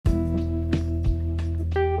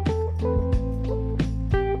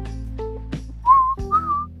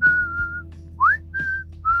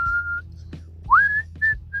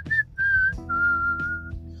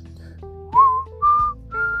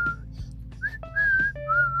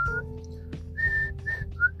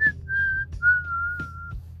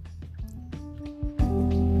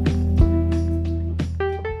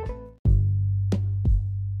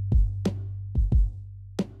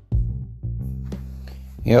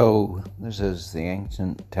Yo, this is the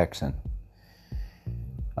Ancient Texan.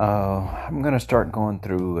 I'm going to start going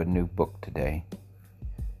through a new book today.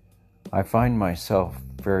 I find myself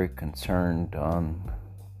very concerned on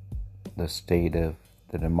the state of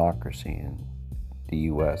the democracy in the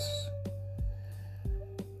U.S.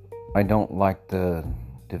 I don't like the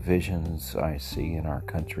divisions I see in our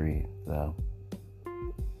country, the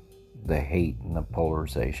hate and the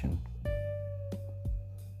polarization.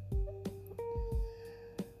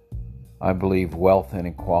 I believe wealth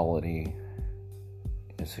inequality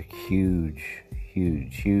is a huge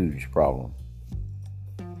problem.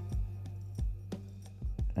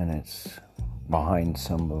 And it's behind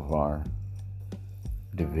some of our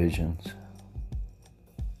divisions.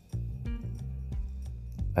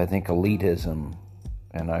 I think elitism,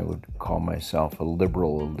 and I would call myself a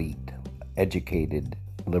liberal elite, educated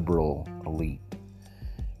liberal elite,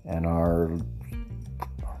 and our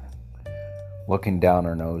looking down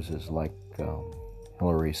our noses like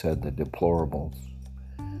Hillary said, the deplorables.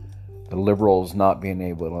 The liberals not being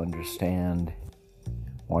able to understand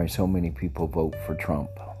why so many people vote for Trump.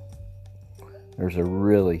 There's a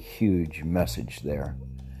really huge message there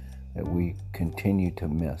that we continue to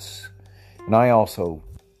miss. And I also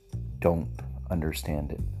don't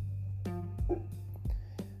understand it.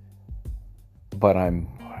 But I'm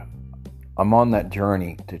on that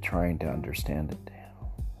journey to trying to understand it.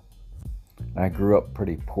 I grew up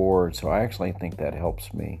pretty poor, so I actually think that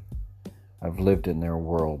helps me. I've lived in their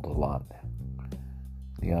world a lot.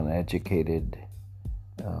 The uneducated,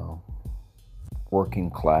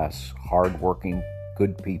 working class, hard-working,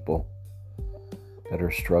 good people that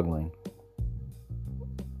are struggling.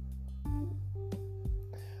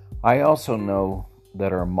 I also know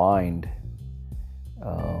that our mind,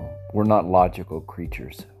 we're not logical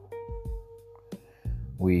creatures.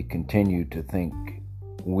 We continue to think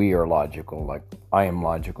we are logical, like I am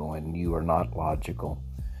logical and you are not logical.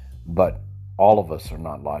 But all of us are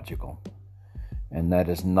not logical. And that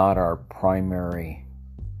is not our primary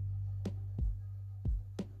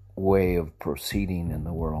way of proceeding in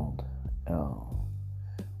the world.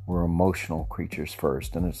 We're emotional creatures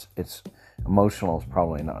first. And it's emotional is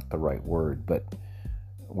probably not the right word, but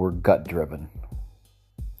we're gut driven.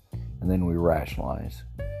 And then we rationalize.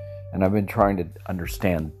 And I've been trying to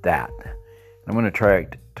understand that. I'm going to try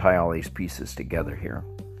to tie all these pieces together here.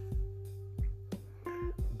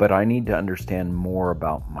 But I need to understand more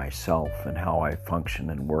about myself and how I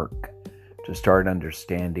function and work to start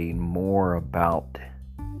understanding more about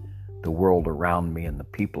the world around me and the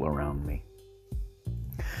people around me.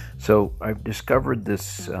 So I've discovered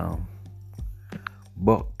this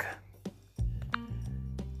book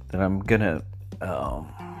that I'm going to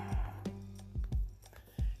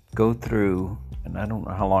go through. And I don't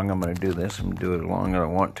know how long I'm going to do this. I'm going to do it as long as I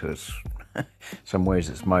want to. In some ways,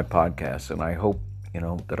 it's my podcast. And I hope,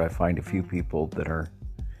 that I find a few people that are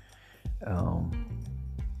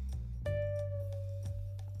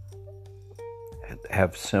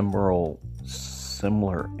have similar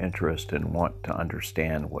interest and want to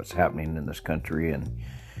understand what's happening in this country and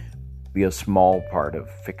be a small part of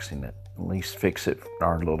fixing it. At least fix it in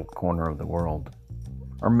our little corner of the world.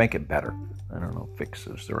 Or make it better. I don't know if fix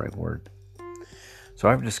is the right word. So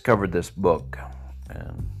I've discovered this book,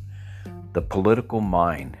 The Political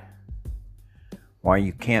Mind, Why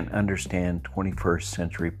You Can't Understand 21st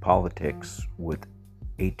Century Politics with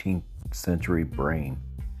 18th Century Brain,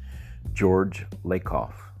 George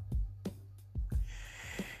Lakoff.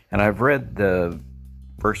 And I've read the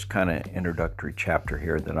first kind of introductory chapter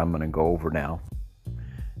here that I'm going to go over now.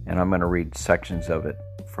 And I'm going to read sections of it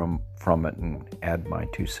from it and add my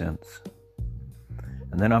 2 cents.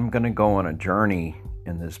 And then I'm going to go on a journey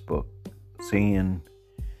in this book, seeing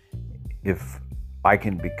if I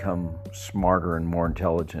can become smarter and more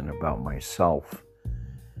intelligent about myself,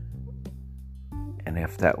 and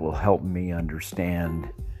if that will help me understand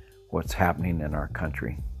what's happening in our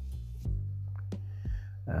country.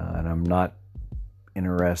 And I'm not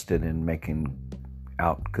interested in making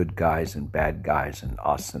out good guys and bad guys and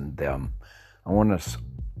us and them. I want us,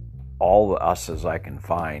 all the us's I can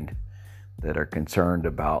find that are concerned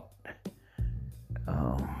about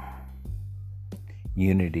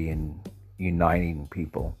unity and uniting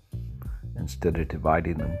people instead of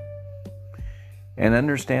dividing them. And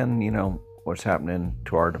understand, what's happening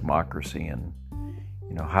to our democracy and,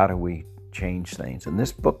 how do we change things. And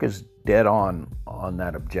this book is dead on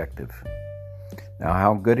that objective. Now,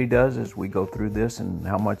 how good he does as we go through this and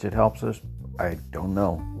how much it helps us, I don't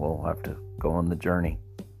know. We'll have to go on the journey.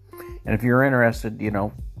 And if you're interested,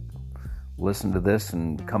 listen to this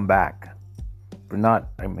and come back. But not,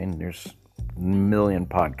 there's a million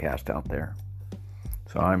podcasts out there.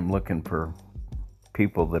 So I'm looking for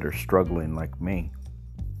people that are struggling like me.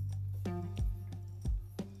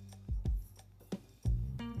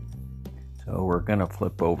 So we're going to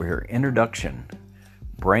flip over here. Introduction: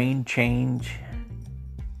 brain change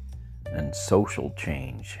and social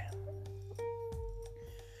change.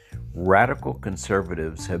 Radical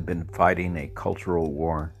conservatives have been fighting a cultural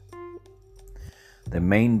war. The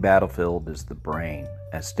main battlefield is the brain.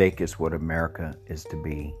 At stake is what America is to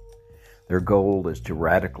be. Their goal is to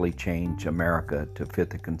radically change America to fit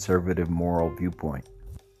the conservative moral viewpoint.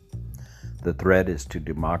 The threat is to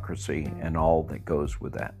democracy and all that goes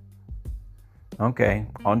with that. Okay,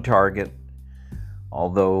 on target.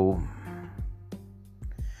 Although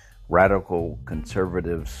radical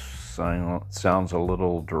conservatives sounds a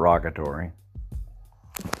little derogatory,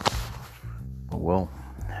 but we'll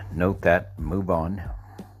note that and move on.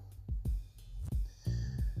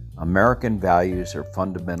 American values are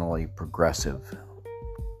fundamentally progressive,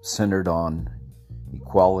 centered on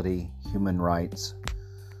equality, human rights,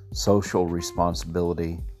 social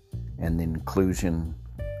responsibility, and the inclusion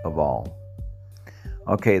of all.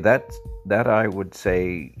 Okay, that I would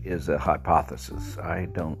say is a hypothesis.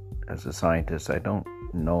 As a scientist, I don't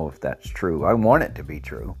know if that's true. I want it to be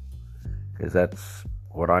true, because that's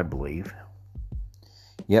what I believe.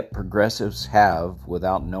 Yet progressives have,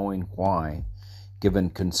 without knowing why, given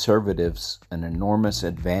conservatives an enormous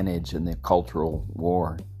advantage in the cultural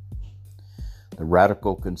war. The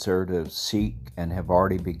radical conservatives seek and have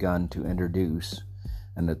already begun to introduce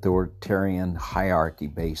an authoritarian hierarchy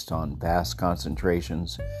based on vast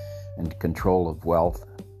concentrations and control of wealth,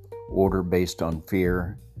 order based on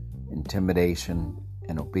fear, intimidation,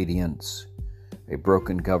 and obedience, a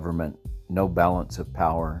broken government, no balance of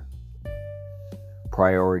power,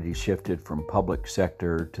 priority shifted from public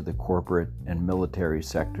sector to the corporate and military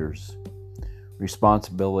sectors,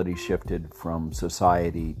 responsibility shifted from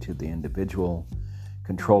society to the individual,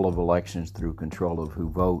 control of elections through control of who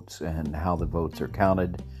votes and how the votes are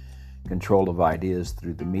counted, control of ideas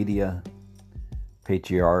through the media,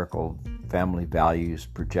 patriarchal family values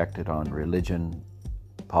projected on religion,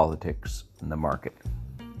 politics, and the market.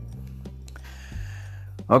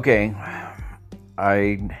 Okay,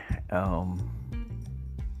 I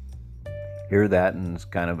hear that, and it's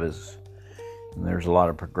kind of there's a lot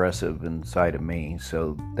of progressive inside of me,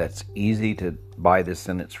 so that's easy to buy this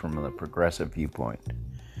sentence from the progressive viewpoint.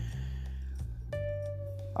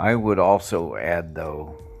 I would also add,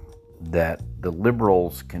 though, that the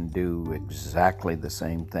liberals can do exactly the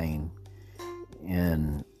same thing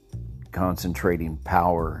in concentrating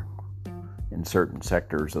power in certain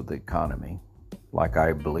sectors of the economy. Like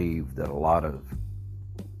I believe that a lot of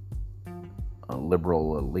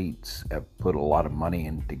liberal elites have put a lot of money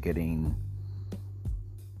into getting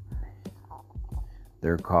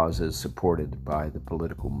their causes supported by the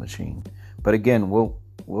political machine. But again, we'll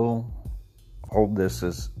hold this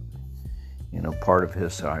as part of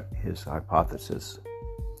his hypothesis.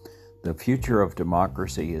 The future of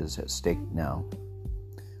democracy is at stake now.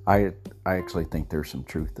 I actually think there's some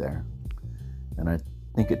truth there, and I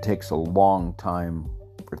think it takes a long time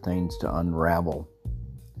for things to unravel.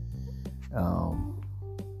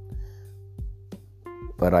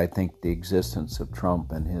 But I think the existence of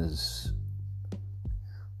Trump and his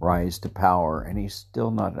rise to power, and he's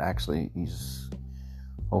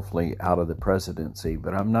hopefully out of the presidency,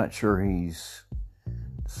 but I'm not sure he's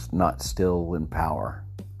not still in power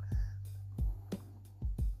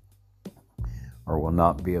or will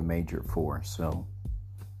not be a major force. So,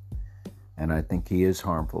 and I think he is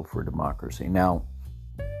harmful for democracy. Now,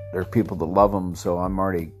 there are people that love him, so I'm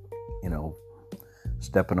already,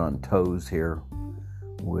 stepping on toes here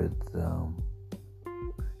with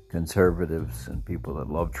conservatives and people that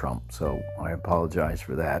love Trump. So I apologize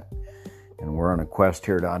for that. And we're on a quest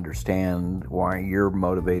here to understand why you're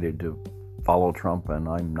motivated to follow Trump and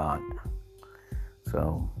I'm not.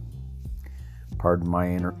 So, pardon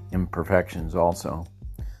my imperfections also.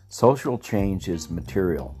 Social change is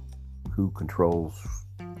material. Who controls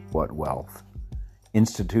what wealth?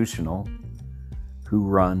 Institutional. Who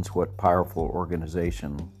runs what powerful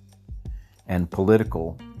organization? And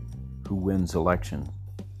political. Who wins elections?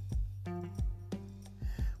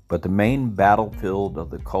 But the main battlefield of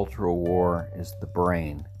the cultural war is the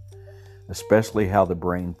brain, especially how the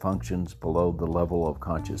brain functions below the level of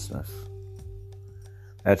consciousness.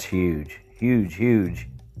 That's huge, huge, huge.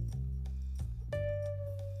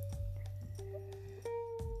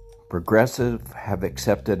 Progressives have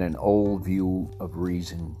accepted an old view of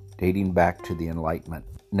reason dating back to the Enlightenment,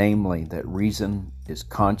 namely that reason is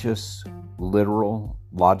conscious, literal,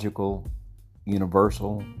 logical,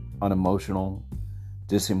 universal, unemotional,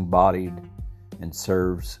 disembodied, and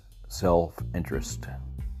serves self-interest.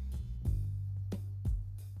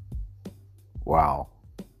 Wow.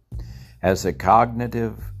 As the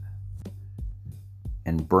cognitive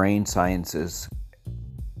and brain sciences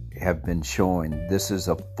have been showing, this is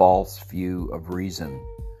a false view of reason.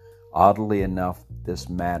 Oddly enough, this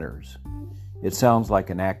matters. It sounds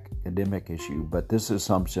like an academic issue, but this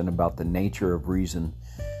assumption about the nature of reason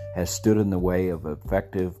has stood in the way of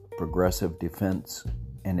effective progressive defense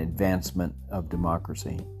and advancement of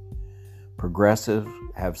democracy. Progressives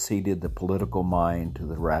have ceded the political mind to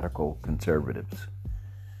the radical conservatives.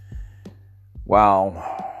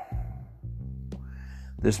 Wow.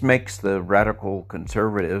 This makes the radical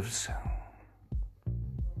conservatives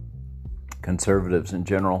in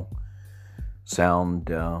general, sound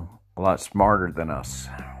a lot smarter than us.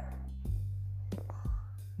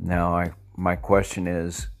 Now, my question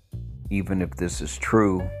is, even if this is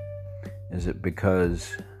true, is it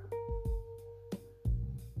because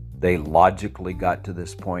they logically got to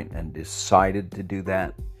this point and decided to do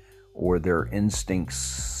that, or their instincts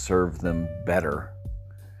serve them better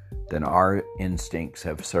than our instincts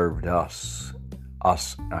have served us?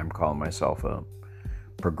 I'm calling myself a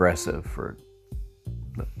progressive for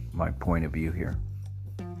my point of view here.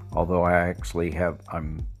 Although I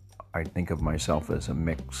think of myself as a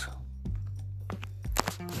mix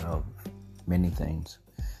of many things.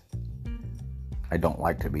 I don't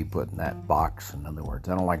like to be put in that box. In other words,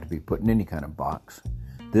 I don't like to be put in any kind of box.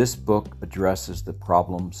 This book addresses the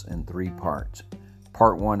problems in 3 parts.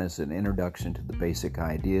 Part 1 is an introduction to the basic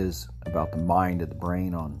ideas about the mind and the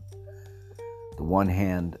brain on the one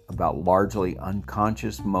hand, about largely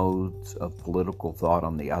unconscious modes of political thought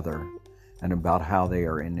on the other, and about how they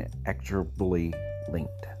are inextricably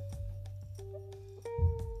linked.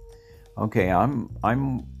 Okay, I'm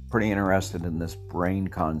pretty interested in this brain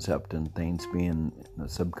concept and things being in the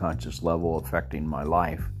subconscious level affecting my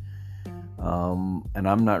life. And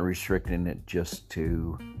I'm not restricting it just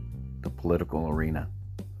to the political arena.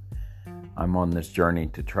 I'm on this journey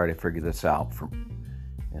to try to figure this out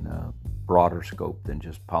in a broader scope than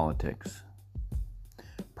just politics.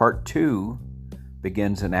 Part 2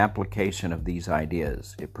 begins an application of these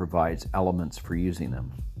ideas. It provides elements for using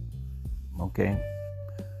them. Okay,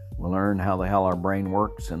 we'll learn how the hell our brain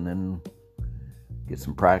works and then get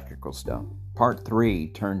some practical stuff. Part 3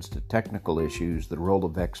 turns to technical issues, the role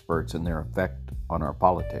of experts and their effect on our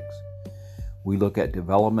politics. We look at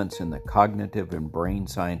developments in the cognitive and brain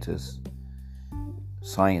sciences,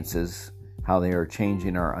 how they are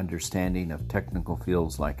changing our understanding of technical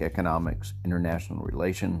fields like economics, international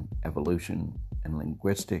relations, evolution, and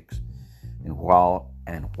linguistics, and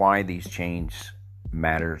why these changes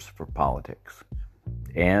matters for politics.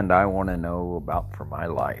 And I want to know about for my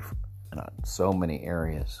life in so many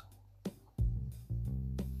areas.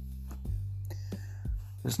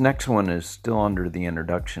 This next one is still under the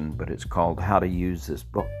introduction, but it's called How to Use This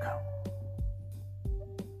Book.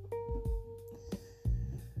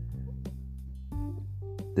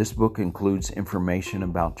 This book includes information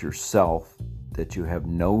about yourself that you have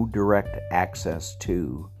no direct access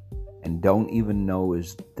to and don't even know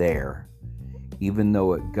is there, even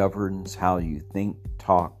though it governs how you think,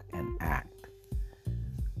 talk, and act.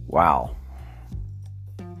 Wow.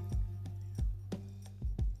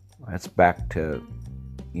 That's back to,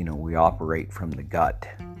 we operate from the gut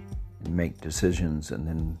and make decisions and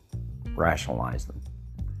then rationalize them.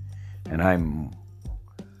 And I'm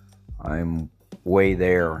way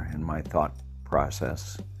there in my thought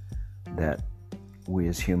process that we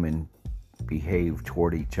as humans behave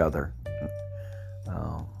toward each other.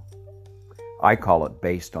 I call it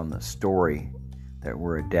based on the story that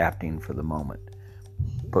we're adapting for the moment.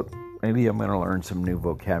 But maybe I'm going to learn some new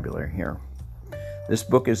vocabulary here. This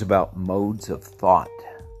book is about modes of thought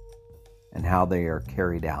and how they are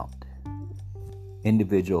carried out.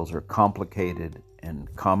 Individuals are complicated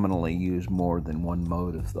and commonly use more than one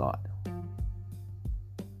mode of thought.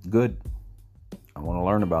 Good. I want to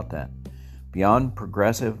learn about that. Beyond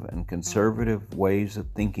progressive and conservative ways of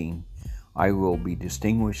thinking, I will be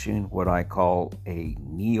distinguishing what I call a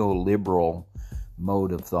neoliberal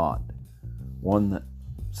mode of thought, one that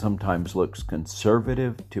sometimes looks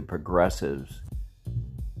conservative to progressives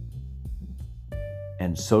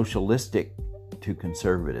and socialistic to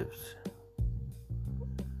conservatives.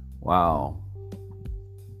 Wow.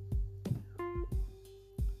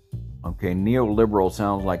 Okay, neoliberal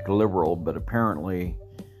sounds like liberal, but apparently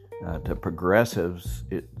to progressives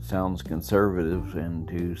it sounds conservative, and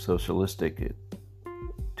to socialistic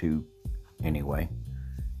anyway.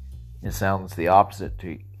 It sounds the opposite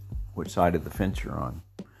to which side of the fence you're on.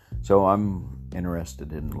 So I'm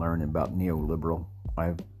interested in learning about neoliberal.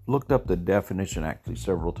 I've looked up the definition actually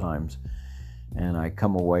several times, and I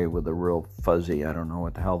come away with a real fuzzy, I don't know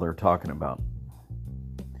what the hell they're talking about.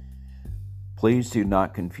 Please do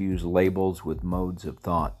not confuse labels with modes of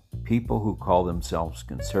thought. People who call themselves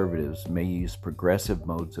conservatives may use progressive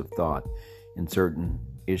modes of thought in certain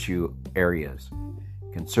issue areas.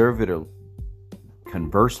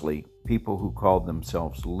 Conversely, people who call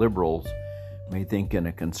themselves liberals may think in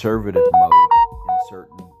a conservative mode in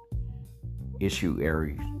certain issue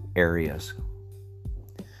areas.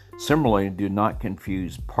 Similarly, do not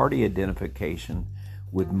confuse party identification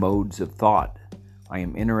with modes of thought. I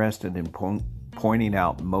am interested in pointing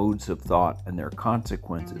out modes of thought and their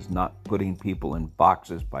consequences, not putting people in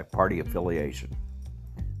boxes by party affiliation.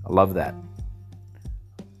 I love that.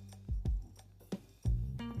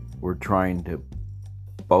 We're trying to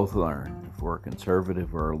both learn if we're a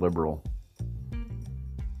conservative or a liberal.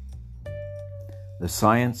 The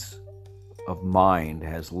science of mind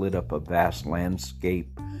has lit up a vast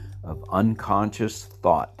landscape of unconscious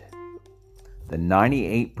thought. The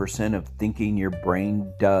 98% of thinking your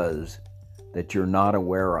brain does that you're not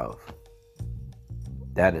aware of.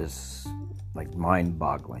 That is like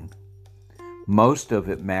mind-boggling. Most of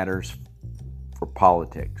it matters for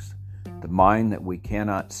politics. The mind that we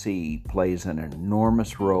cannot see plays an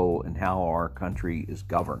enormous role in how our country is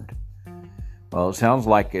governed. Well, it sounds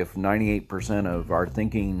like if 98% of our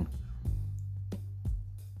thinking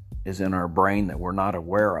is in our brain that we're not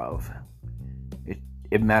aware of,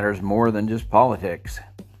 it matters more than just politics.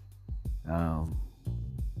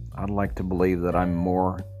 I'd like to believe that I'm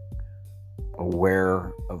more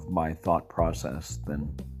aware of my thought process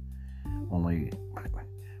than only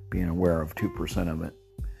being aware of 2% of it.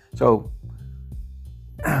 So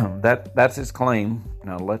that's his claim.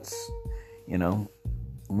 Now let's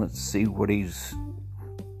see what he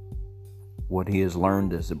has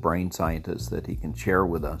learned as a brain scientist that he can share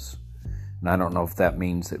with us. And I don't know if that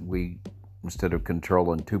means that we, instead of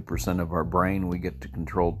controlling 2% of our brain, we get to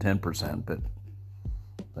control 10%, but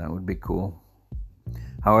that would be cool.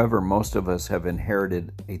 However, most of us have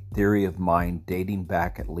inherited a theory of mind dating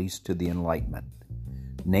back at least to the Enlightenment,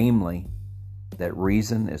 namely that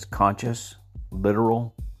reason is conscious,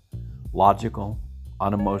 literal, logical,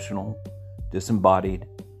 unemotional, disembodied,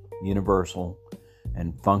 universal,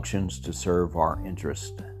 and functions to serve our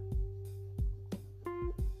interest.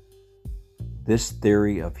 This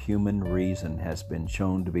theory of human reason has been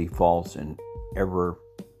shown to be false in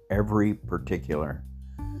every particular,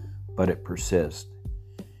 but it persists.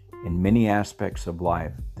 In many aspects of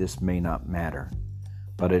life, this may not matter,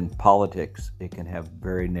 but in politics, it can have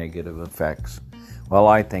very negative effects. Well,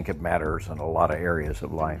 I think it matters in a lot of areas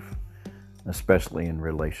of life, especially in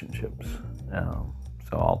relationships. So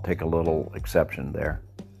I'll take a little exception there.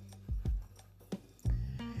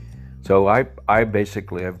 So I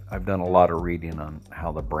basically, I've done a lot of reading on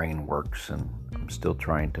how the brain works, and I'm still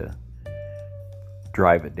trying to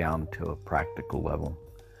drive it down to a practical level.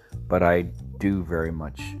 But I do very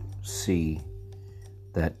much see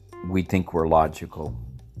that we think we're logical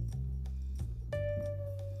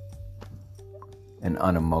and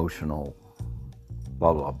unemotional,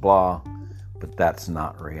 blah, blah, blah, but that's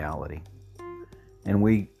not reality. And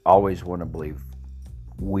we always want to believe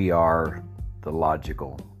we are the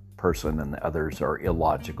logical person and the others are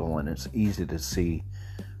illogical, and it's easy to see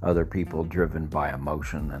other people driven by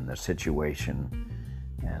emotion and the situation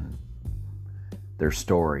and their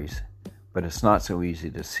stories, but it's not so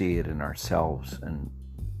easy to see it in ourselves and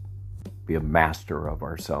be a master of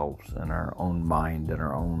ourselves and our own mind and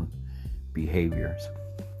our own behaviors.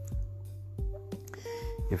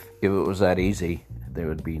 If it was that easy, there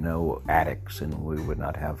would be no addicts and we would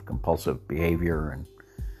not have compulsive behavior, and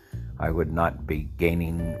I would not be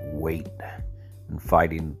gaining weight and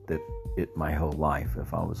fighting it my whole life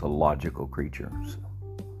if I was a logical creature. So,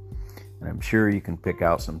 and I'm sure you can pick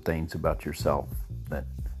out some things about yourself that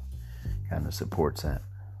kind of supports that.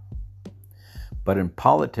 But in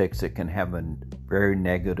politics, it can have a very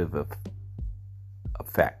negative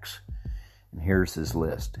effects. And here's his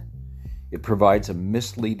list. It provides a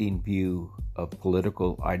misleading view of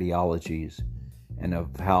political ideologies and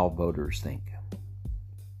of how voters think.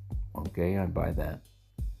 Okay, I buy that.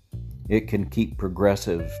 It can keep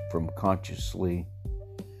progressives from consciously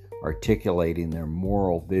articulating their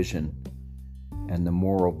moral vision and the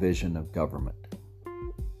moral vision of government.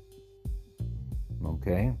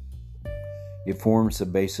 Okay? It forms the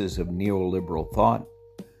basis of neoliberal thought,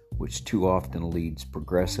 which too often leads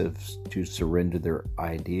progressives to surrender their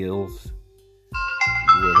ideals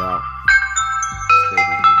without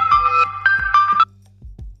stating them.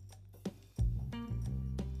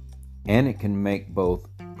 And it can make both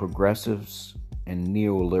progressives and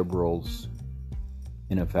neoliberals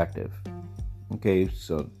ineffective. Okay,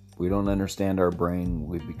 so we don't understand our brain,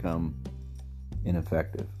 we become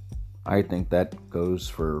ineffective. I think that goes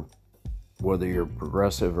for whether you're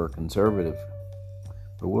progressive or conservative,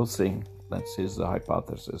 but we'll see. That's the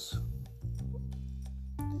hypothesis.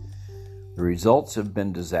 The results have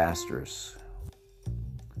been disastrous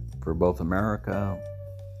for both America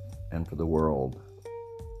and for the world.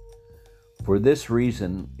 For this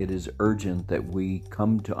reason, it is urgent that we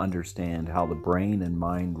come to understand how the brain and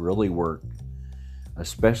mind really work,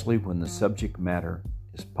 especially when the subject matter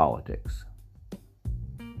is politics.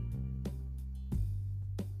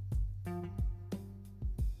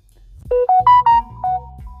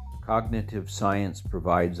 Cognitive science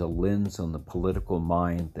provides a lens on the political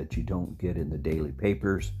mind that you don't get in the daily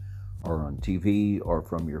papers or on TV or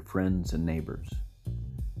from your friends and neighbors.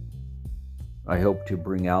 I hope to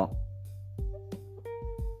bring out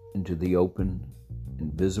into the open,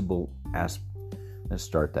 invisible Let's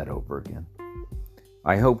start that over again.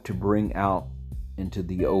 I hope to bring out into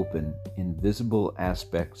the open, invisible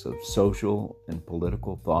aspects of social and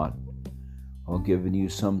political thought while giving you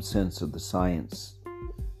some sense of the science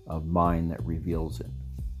of mind that reveals it.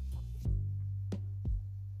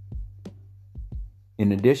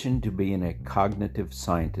 In addition to being a cognitive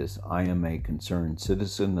scientist, I am a concerned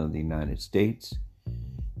citizen of the United States,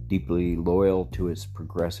 deeply loyal to its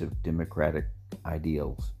progressive democratic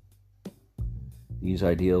ideals. These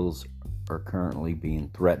ideals are currently being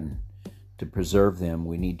threatened. To preserve them,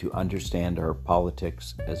 we need to understand our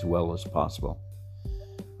politics as well as possible.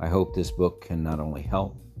 I hope this book can not only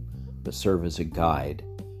help, but serve as a guide,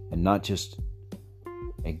 and not just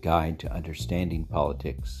a guide to understanding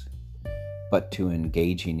politics, but to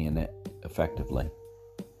engaging in it effectively.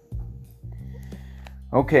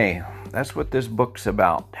 Okay, that's what this book's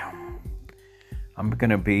about. I'm going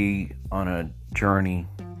to be on a journey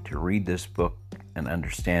to read this book and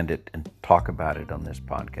understand it and talk about it on this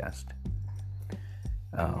podcast.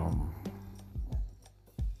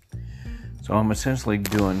 So I'm essentially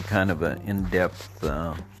doing kind of an in-depth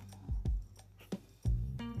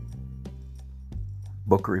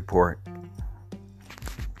book report,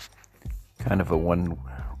 kind of a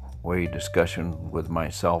one-way discussion with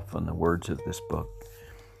myself on the words of this book.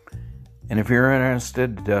 And if you're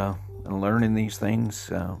interested in learning these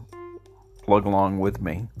things, plug along with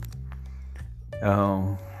me. It's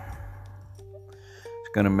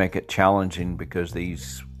going to make it challenging because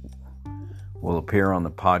these will appear on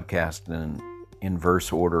the podcast in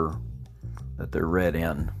inverse order that they're read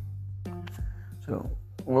in. So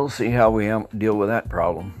we'll see how we deal with that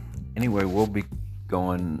problem. Anyway, we'll be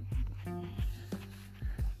going.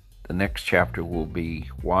 The next chapter will be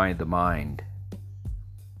Why the Mind.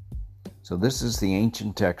 So this is the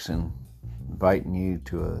Ancient Texan inviting you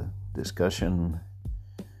to a discussion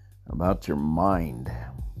about your mind.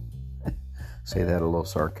 Say that a little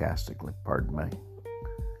sarcastically, pardon my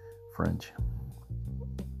French.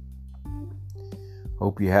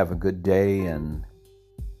 Hope you have a good day and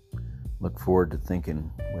look forward to thinking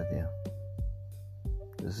with you.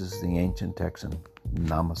 This is the Ancient Texan.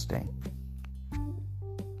 Namaste.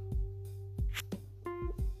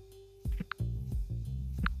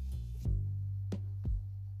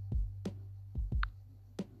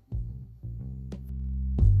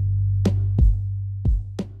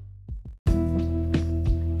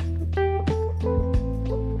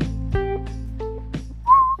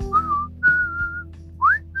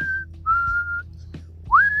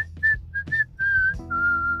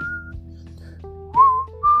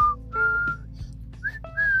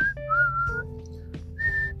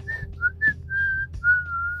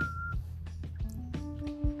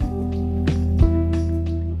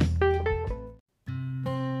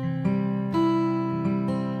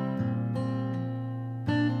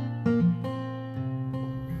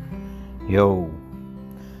 Yo,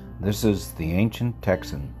 this is the Ancient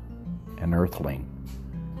Texan, an Earthling,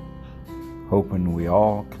 hoping we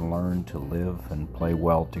all can learn to live and play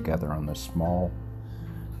well together on this small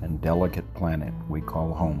and delicate planet we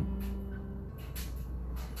call home.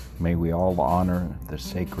 May we all honor the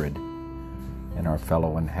sacred in our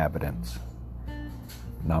fellow inhabitants.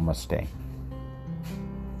 Namaste.